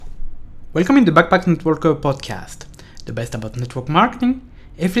Welcome in the Backpack Networker podcast, the best about network marketing,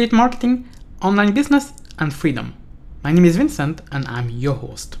 affiliate marketing, online business, and freedom. My name is Vincent, and I'm your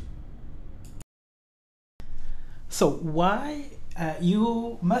host. So, why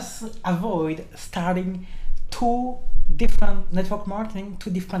you must avoid starting two different network marketing,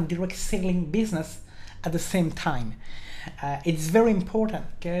 two different direct selling business at the same time? It's very important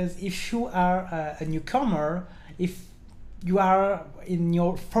because if you are a newcomer, if you are in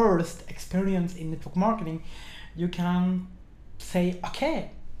your first experience in network marketing, you can say,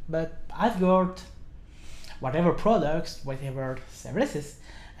 okay, but I've got whatever products, whatever services,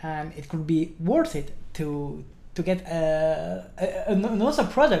 and it could be worth it to get another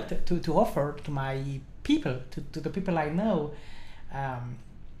product to offer to my people, to the people I know,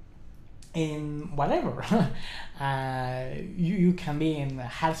 in whatever. You can be in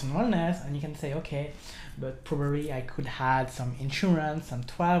health and wellness, and you can say, okay, but probably I could add some insurance, some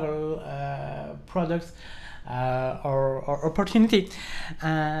travel products, or opportunity.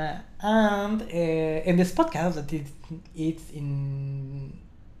 And in this podcast, that it's in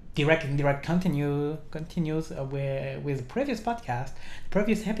direct and indirect continues with the previous podcast,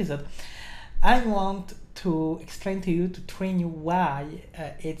 previous episode. I want to explain to you, to train you why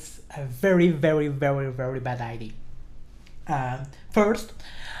it's a very, very, very, very bad idea. First,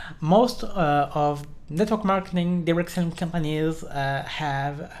 most of network marketing direct selling companies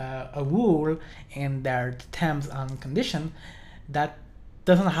have a rule in their terms and condition that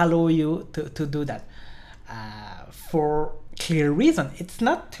doesn't allow you to do that for clear reason. It's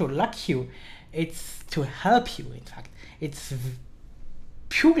not to lock you, it's to help you. In fact, it's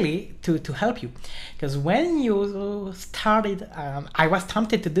purely to help you, because when you started, I was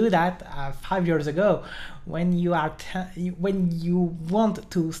tempted to do that 5 years ago. When you are when you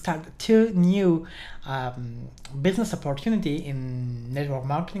want to start two new business opportunity in network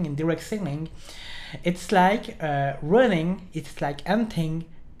marketing and direct selling, it's like running. It's like hunting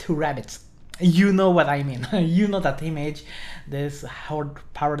two rabbits. You know what I mean. You know that image, this hard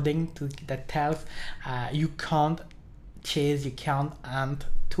paradigm that tells you can't chase, you can't hunt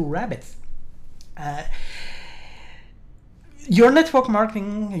two rabbits. Your network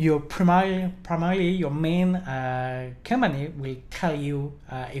marketing, your primarily your main company will tell you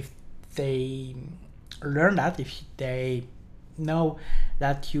if they learn that, if they know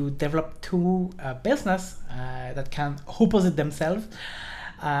that you develop two business that can opposite themselves,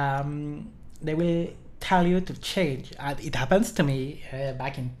 they will tell you to change. It happens to me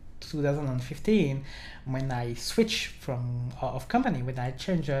back in 2015 when I switched from of company, when I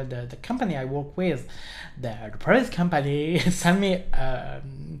changed the company I work with. The previous company sent me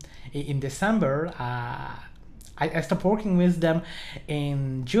in December. I stopped working with them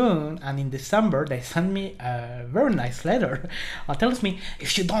in June, and in December they sent me a very nice letter. It tells me,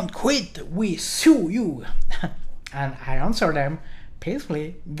 if you don't quit, we sue you. And I answered them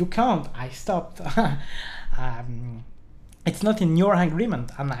peacefully, you can't. I stopped. It's not in your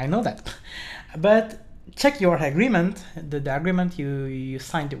agreement, and I know that. But check your agreement, the agreement you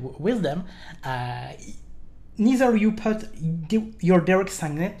signed with them. Neither you put your direct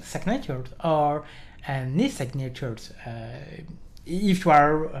signatures or any signatures. If you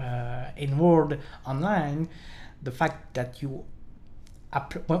are involved online, the fact that you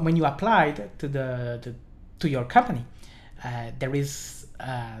when you applied to your company, there is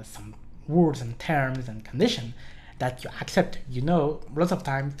some rules and terms and conditions that you accept. You know, lots of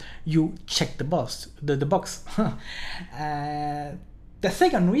times you check the box. The box. The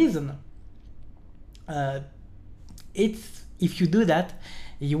second reason, it's if you do that,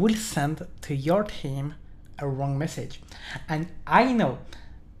 you will send to your team a wrong message. And I know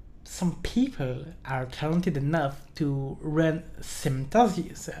some people are talented enough to run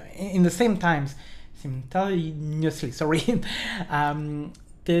simultaneously in the same times, simultaneously. Sorry,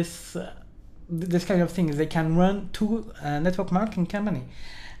 this kind of things. They can run two network marketing company,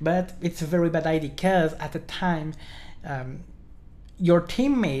 but it's a very bad idea, because at the time, your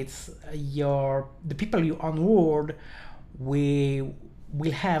teammates, the people you onboard, will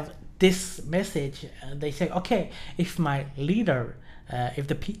have this message. They say, okay, if my leader, if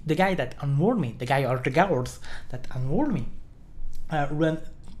the guy that onboard me, the guy or the girls that onboard me, run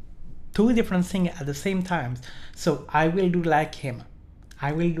two different things at the same time, so I will do like him,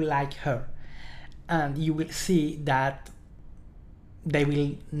 I will do like her. And you will see that they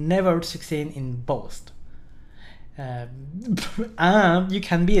will never succeed in both. And you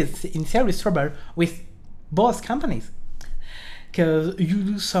can be in serious trouble with both companies, because you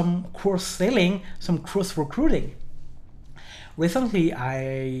do some cross-selling, some cross-recruiting. Recently,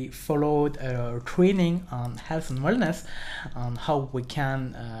 I followed a training on health and wellness, on how we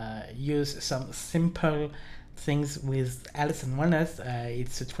can use some simple things with Health and Wellness.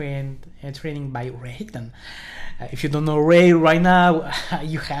 It's a training by Ray Higdon. If you don't know Ray right now,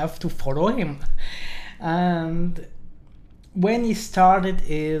 you have to follow him. And when he started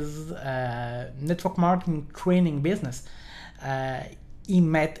his network marketing training business, he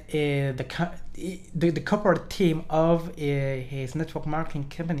met the corporate team of his network marketing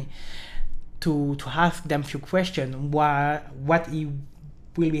company to ask them a few questions, what he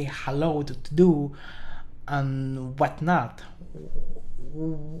will be allowed to do and what not,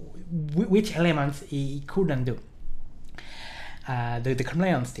 which elements he couldn't do. The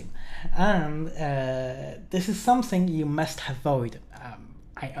compliance team, and this is something you must avoid.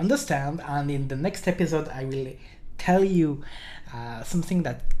 I understand, and in the next episode I will tell you something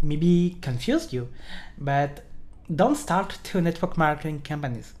that maybe confused you, but don't start two network marketing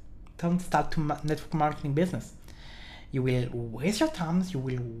companies. Don't start to network marketing business. You will waste your time, you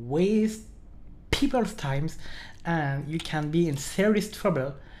will waste people's times, and you can be in serious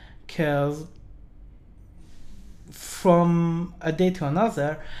trouble, because from a day to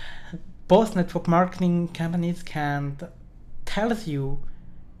another, both network marketing companies can tell you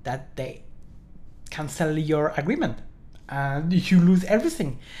that they cancel your agreement and you lose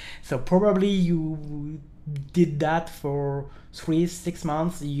everything. So probably you did that for 3-6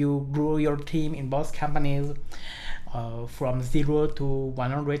 months. You grew your team in both companies from 0 to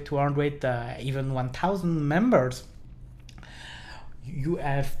 100, 200, even 1,000 members. You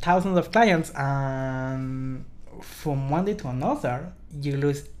have thousands of clients, and from one day to another, you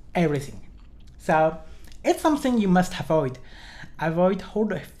lose everything. So it's something you must avoid. Avoid all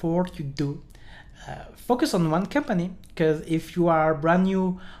the effort you do. Focus on one company, because if you are brand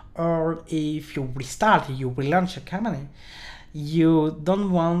new, or if you relaunch a company, you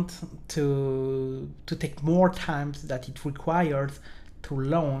don't want to take more time that it requires to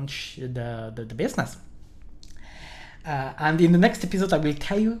launch the business. And in the next episode, I will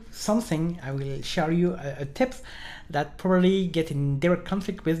tell you something. I will share you a tips that probably get in direct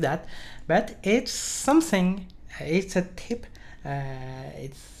conflict with that, but it's something. It's a tip.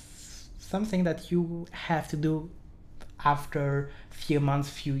 It's something that you have to do after few months,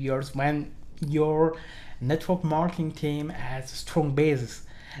 few years, when your network marketing team has a strong basis,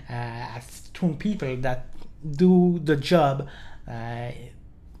 has strong people that do the job.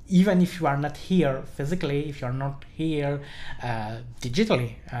 Even if you are not here physically, if you are not here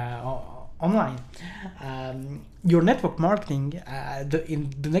digitally, online, your network marketing,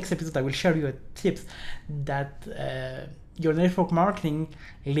 in the next episode I will share you tips that your network marketing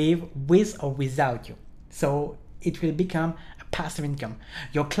live with or without you. So it will become a passive income.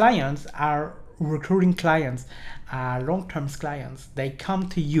 Your clients are recurring clients, long-term clients. They come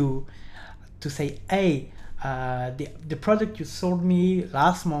to you to say, hey, the product you sold me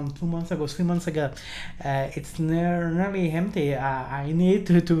last month, 2 months ago, 3 months ago, it's nearly empty. I need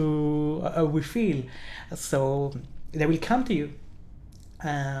to refill. So they will come to you,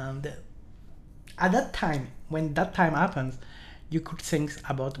 and at that time, when that time happens, you could think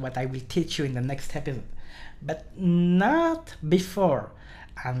about what I will teach you in the next episode, but not before.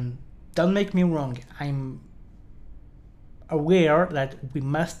 And don't make me wrong, I'm aware that we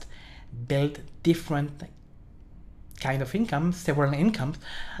must build different kind of income, several incomes.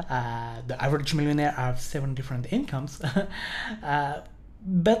 The average millionaire have 7 different incomes,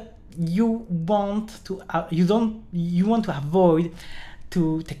 but you want to avoid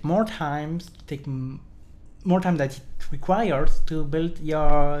to take more time, that it requires to build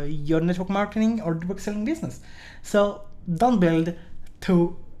your network marketing or direct selling business. So don't build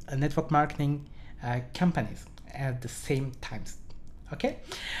 2 network marketing companies at the same times. Okay.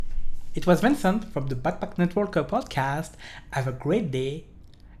 It was Vincent from the Backpack Networker podcast. Have a great day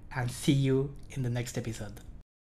and see you in the next episode.